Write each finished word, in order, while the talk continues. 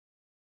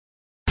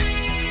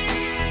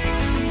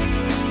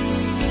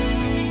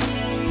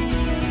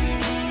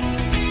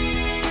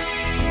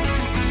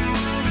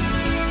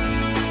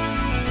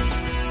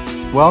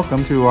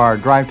Welcome to our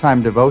Drive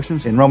Time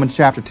Devotions in Romans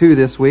chapter 2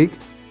 this week.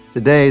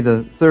 Today,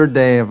 the third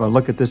day of a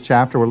look at this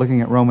chapter, we're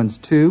looking at Romans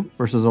 2,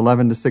 verses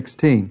 11 to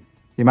 16.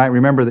 You might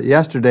remember that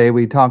yesterday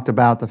we talked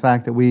about the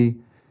fact that we,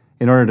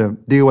 in order to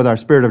deal with our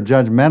spirit of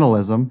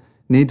judgmentalism,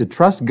 need to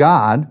trust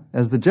God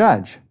as the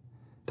judge.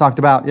 Talked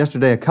about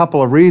yesterday a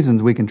couple of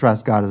reasons we can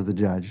trust God as the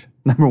judge.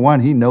 Number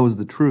one, He knows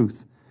the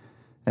truth.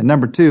 And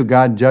number two,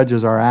 God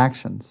judges our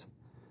actions.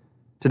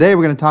 Today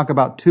we're going to talk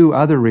about two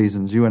other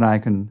reasons you and I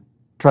can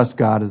trust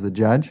God as the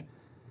judge.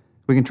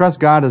 We can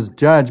trust God as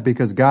judge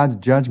because God's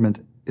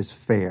judgment is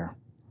fair.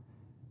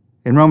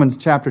 In Romans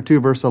chapter 2,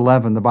 verse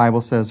 11, the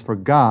Bible says, "For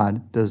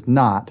God does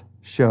not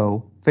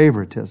show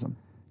favoritism."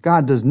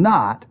 God does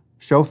not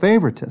show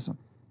favoritism.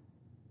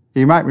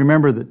 You might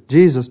remember that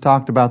Jesus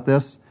talked about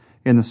this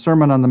in the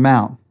Sermon on the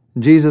Mount.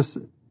 Jesus,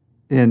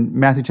 in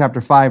Matthew chapter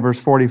 5, verse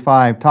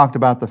 45, talked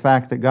about the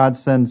fact that God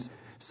sends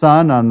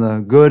sun on the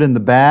good and the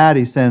bad.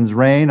 He sends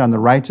rain on the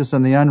righteous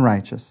and the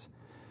unrighteous.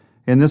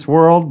 In this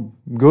world,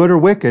 good or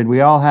wicked,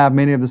 we all have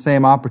many of the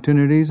same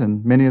opportunities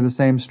and many of the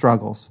same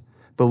struggles.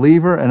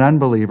 Believer and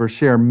unbeliever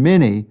share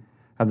many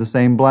of the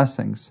same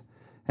blessings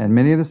and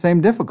many of the same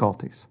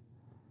difficulties.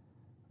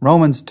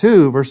 Romans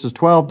 2, verses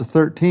 12 to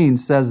 13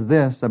 says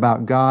this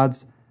about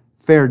God's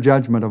fair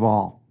judgment of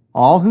all.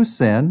 All who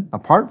sin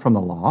apart from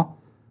the law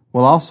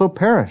will also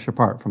perish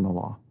apart from the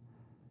law.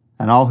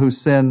 And all who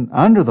sin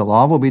under the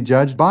law will be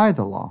judged by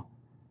the law.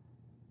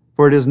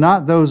 For it is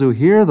not those who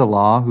hear the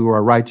law who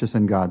are righteous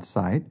in God's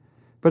sight,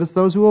 but it's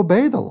those who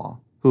obey the law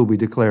who will be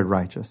declared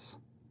righteous.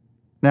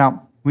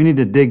 Now, we need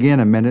to dig in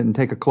a minute and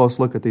take a close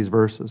look at these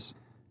verses.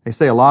 They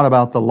say a lot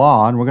about the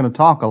law, and we're going to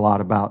talk a lot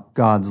about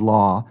God's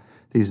law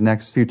these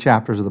next few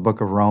chapters of the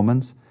book of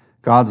Romans.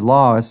 God's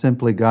law is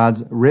simply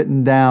God's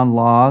written down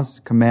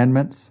laws,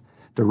 commandments,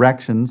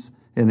 directions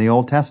in the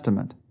Old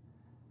Testament.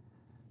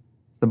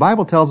 The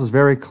Bible tells us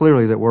very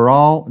clearly that we're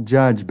all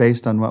judged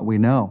based on what we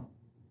know.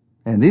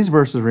 And these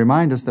verses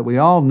remind us that we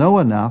all know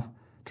enough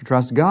to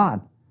trust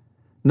God.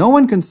 No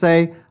one can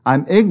say,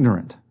 "I'm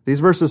ignorant." These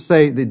verses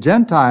say the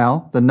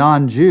Gentile, the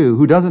non-Jew,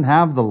 who doesn't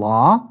have the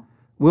law,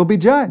 will be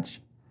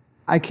judged.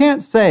 I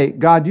can't say,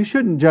 "God, you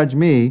shouldn't judge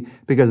me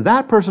because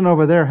that person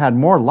over there had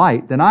more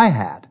light than I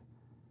had."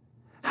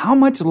 How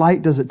much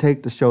light does it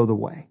take to show the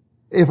way?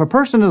 If a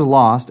person is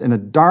lost in a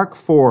dark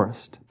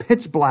forest,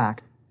 pitch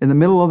black, in the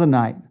middle of the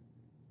night,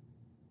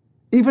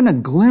 even a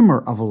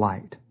glimmer of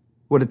light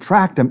would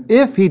attract him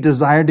if he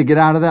desired to get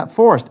out of that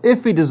forest,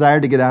 if he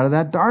desired to get out of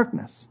that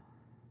darkness.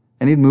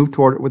 And he'd move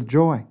toward it with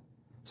joy.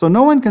 So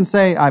no one can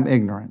say, "I'm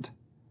ignorant."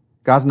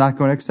 God's not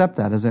going to accept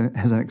that as an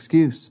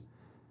excuse.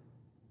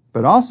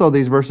 But also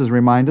these verses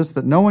remind us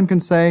that no one can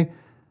say,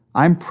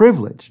 "I'm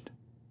privileged."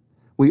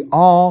 We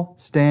all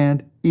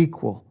stand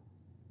equal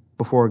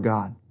before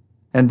God.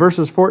 And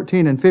verses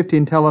 14 and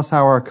 15 tell us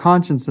how our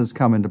consciences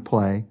come into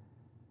play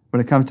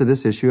when it comes to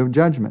this issue of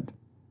judgment.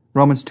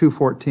 Romans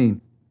 2:14.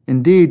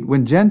 "Indeed,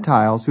 when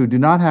Gentiles who do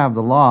not have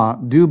the law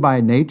do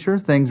by nature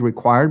things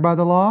required by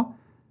the law,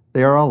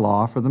 they are a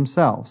law for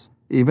themselves,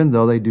 even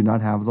though they do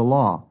not have the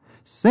law,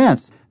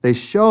 since they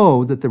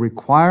show that the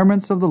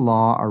requirements of the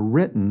law are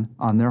written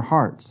on their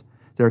hearts,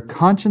 their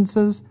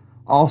consciences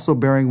also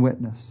bearing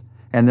witness,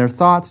 and their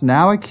thoughts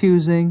now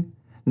accusing,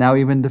 now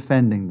even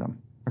defending them."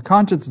 Our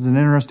conscience is an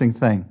interesting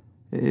thing.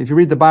 If you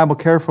read the Bible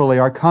carefully,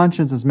 our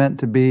conscience is meant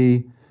to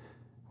be,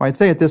 well, I'd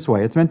say it this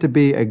way, it's meant to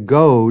be a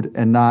goad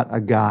and not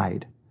a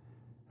guide.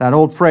 That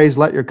old phrase,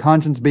 "let your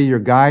conscience be your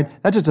guide,"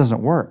 that just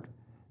doesn't work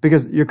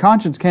because your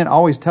conscience can't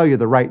always tell you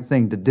the right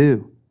thing to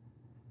do.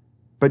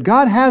 But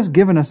God has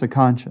given us a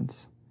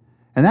conscience,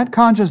 and that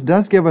conscience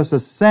does give us a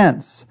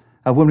sense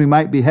of when we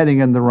might be heading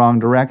in the wrong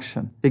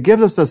direction. It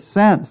gives us a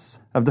sense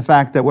of the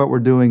fact that what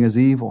we're doing is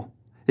evil.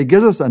 It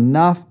gives us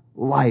enough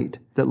light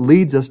that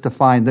leads us to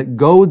find, that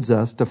goads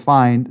us to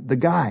find the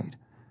guide.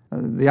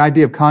 The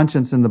idea of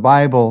conscience in the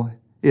Bible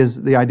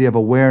is the idea of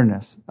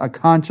awareness, a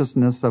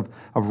consciousness of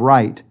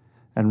right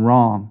and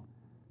wrong.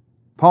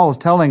 Paul is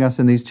telling us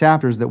in these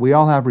chapters that we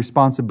all have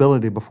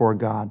responsibility before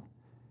God.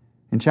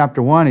 In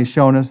chapter 1, he's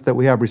shown us that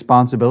we have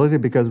responsibility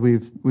because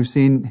we've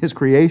seen his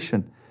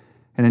creation.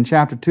 And in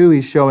chapter 2,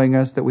 he's showing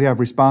us that we have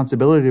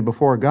responsibility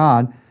before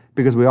God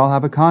because we all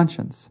have a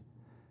conscience.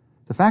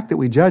 The fact that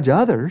we judge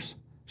others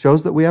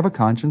shows that we have a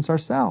conscience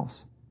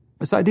ourselves.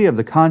 This idea of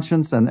the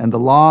conscience and the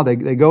law,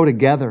 they go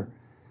together.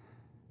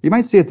 You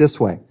might see it this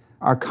way.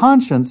 Our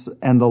conscience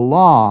and the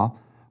law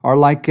are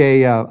like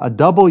a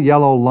double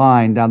yellow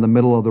line down the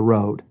middle of the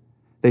road.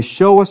 They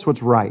show us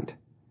what's right,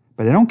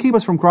 but they don't keep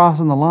us from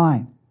crossing the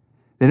line.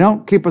 They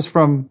don't keep us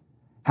from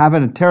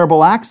having a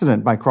terrible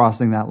accident by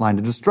crossing that line,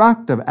 a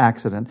destructive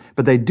accident,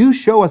 but they do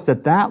show us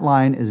that that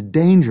line is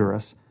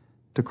dangerous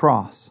to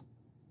cross.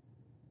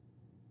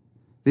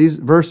 These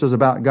verses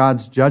about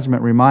God's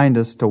judgment remind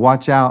us to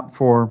watch out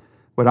for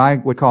what I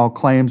would call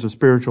claims of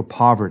spiritual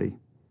poverty.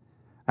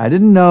 I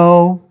didn't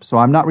know, so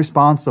I'm not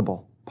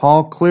responsible.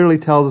 Paul clearly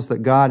tells us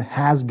that God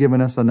has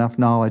given us enough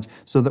knowledge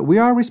so that we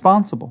are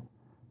responsible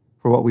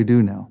for what we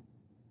do know.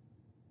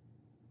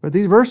 But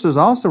these verses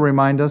also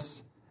remind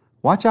us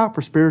watch out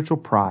for spiritual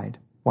pride.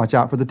 Watch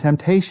out for the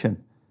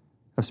temptation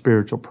of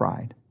spiritual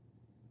pride.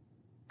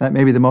 That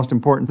may be the most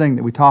important thing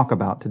that we talk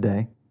about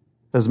today.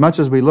 As much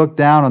as we look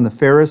down on the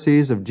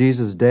Pharisees of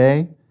Jesus'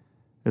 day,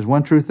 there's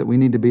one truth that we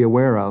need to be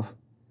aware of.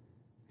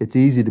 It's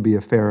easy to be a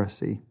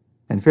Pharisee,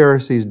 and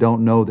Pharisees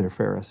don't know they're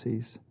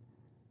Pharisees.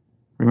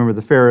 Remember,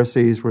 the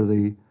Pharisees were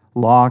the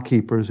law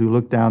keepers who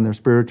looked down their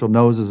spiritual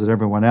noses at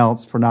everyone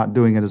else for not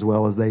doing it as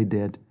well as they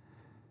did.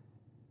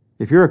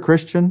 If you're a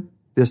Christian,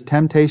 this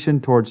temptation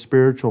towards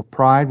spiritual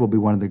pride will be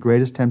one of the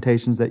greatest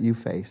temptations that you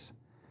face.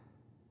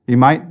 You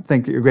might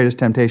think that your greatest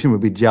temptation would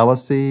be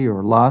jealousy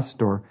or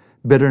lust or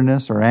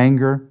bitterness or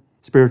anger.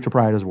 Spiritual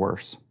pride is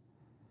worse.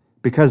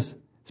 Because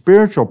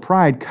spiritual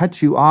pride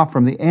cuts you off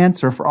from the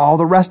answer for all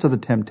the rest of the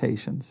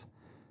temptations.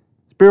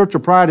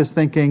 Spiritual pride is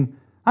thinking,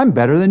 I'm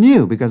better than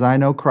you because I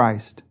know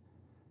Christ.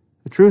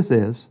 The truth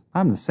is,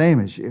 I'm the same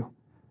as you.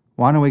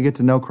 Why don't we get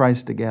to know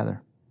Christ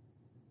together?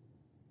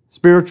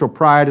 Spiritual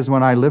pride is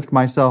when I lift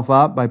myself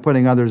up by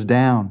putting others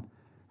down,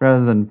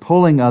 rather than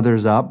pulling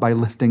others up by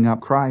lifting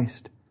up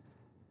Christ.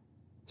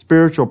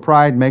 Spiritual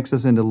pride makes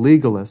us into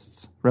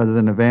legalists rather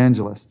than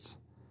evangelists.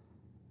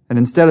 And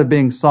instead of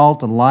being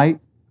salt and light,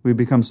 we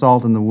become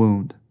salt in the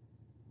wound.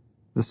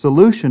 The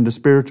solution to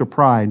spiritual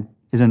pride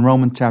is in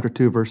Romans chapter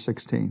 2, verse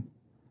 16.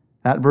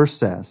 That verse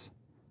says,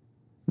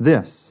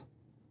 this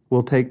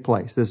will take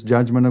place, this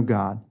judgment of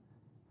God,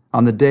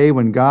 on the day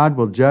when God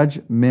will judge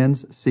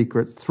men's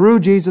secrets through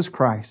Jesus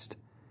Christ,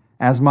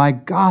 as my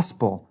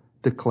gospel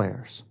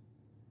declares.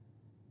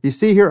 You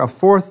see here a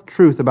fourth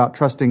truth about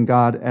trusting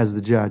God as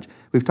the judge.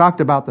 We've talked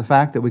about the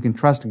fact that we can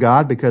trust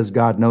God because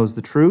God knows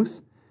the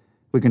truth.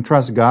 We can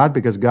trust God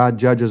because God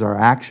judges our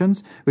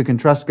actions. We can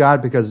trust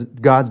God because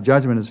God's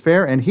judgment is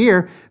fair. And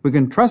here, we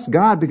can trust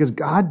God because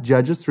God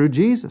judges through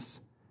Jesus.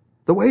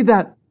 The way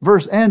that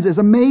verse ends is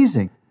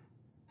amazing.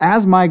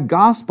 As my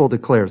gospel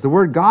declares. The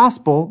word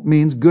gospel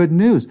means good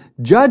news.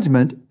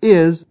 Judgment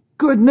is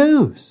good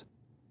news.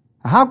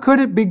 How could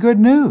it be good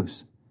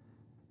news?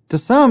 To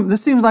some,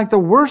 this seems like the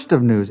worst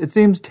of news. It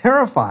seems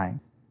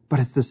terrifying. But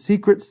it's the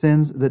secret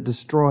sins that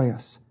destroy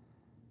us.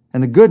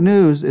 And the good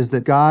news is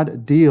that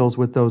God deals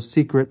with those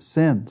secret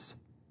sins.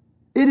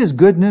 It is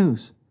good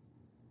news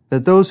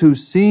that those who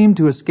seem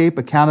to escape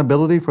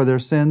accountability for their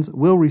sins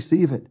will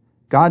receive it.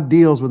 God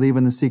deals with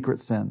even the secret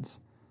sins.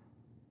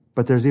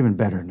 But there's even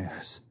better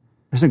news.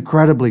 There's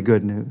incredibly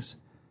good news.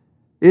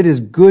 It is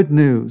good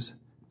news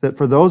that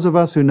for those of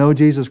us who know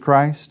Jesus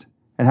Christ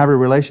and have a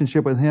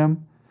relationship with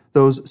Him,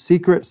 those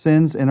secret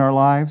sins in our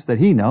lives that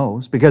He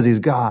knows because He's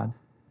God,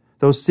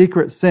 those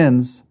secret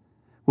sins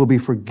will be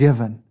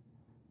forgiven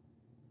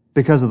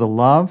because of the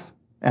love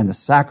and the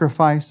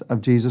sacrifice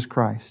of Jesus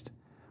Christ.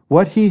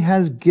 What He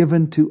has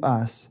given to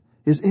us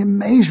is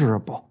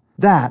immeasurable.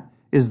 That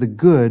is the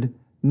good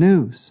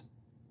news.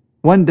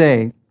 One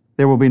day,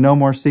 there will be no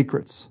more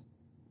secrets,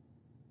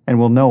 and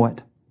we'll know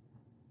it.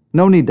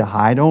 No need to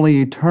hide, only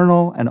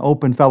eternal and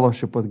open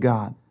fellowship with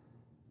God.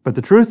 But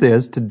the truth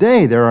is,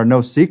 today there are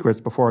no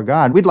secrets before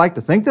God. We'd like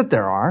to think that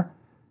there are,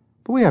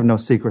 but we have no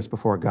secrets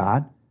before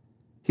God.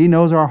 He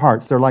knows our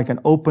hearts. They're like an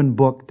open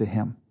book to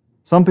Him.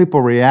 Some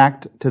people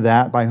react to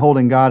that by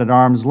holding God at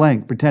arm's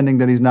length, pretending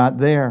that He's not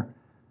there.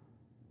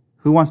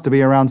 Who wants to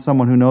be around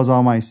someone who knows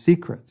all my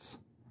secrets?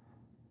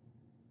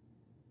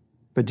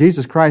 But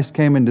Jesus Christ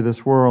came into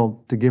this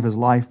world to give His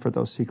life for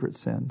those secret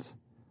sins.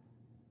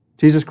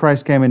 Jesus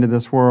Christ came into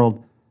this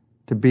world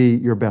to be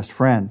your best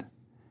friend.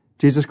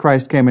 Jesus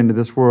Christ came into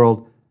this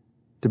world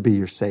to be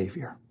your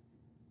Savior.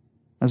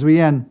 As we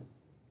end,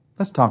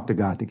 let's talk to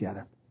God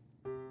together.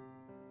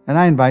 And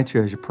I invite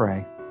you as you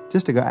pray,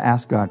 just to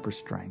ask God for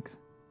strength.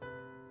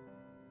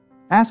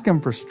 Ask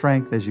Him for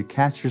strength as you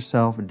catch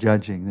yourself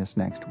judging this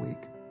next week.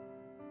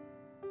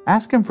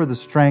 Ask Him for the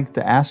strength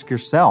to ask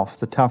yourself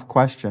the tough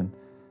question,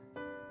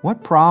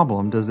 what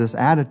problem does this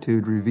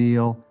attitude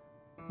reveal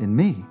in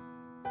me?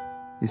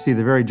 You see,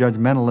 the very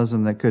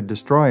judgmentalism that could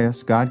destroy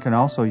us, God can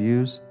also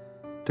use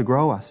to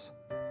grow us.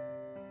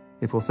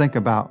 If we'll think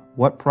about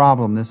what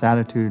problem this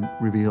attitude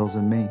reveals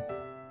in me.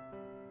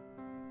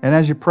 And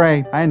as you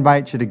pray, I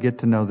invite you to get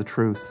to know the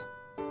truth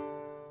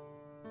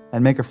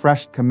and make a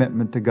fresh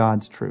commitment to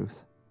God's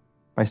truth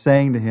by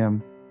saying to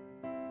Him,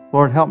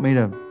 Lord, help me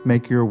to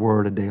make your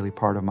word a daily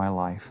part of my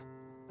life.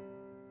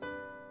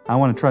 I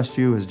want to trust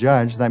you as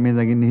judge. That means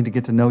I need to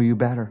get to know you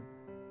better.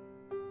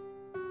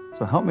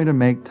 So help me to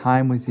make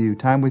time with you,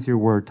 time with your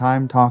word,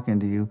 time talking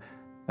to you,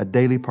 a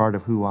daily part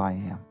of who I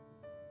am.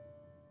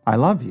 I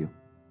love you,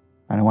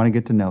 and I want to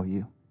get to know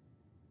you.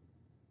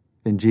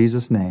 In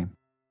Jesus' name,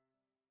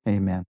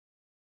 amen.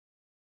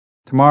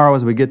 Tomorrow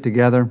as we get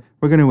together,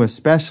 we're going to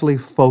especially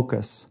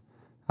focus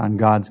on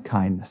God's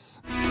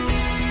kindness.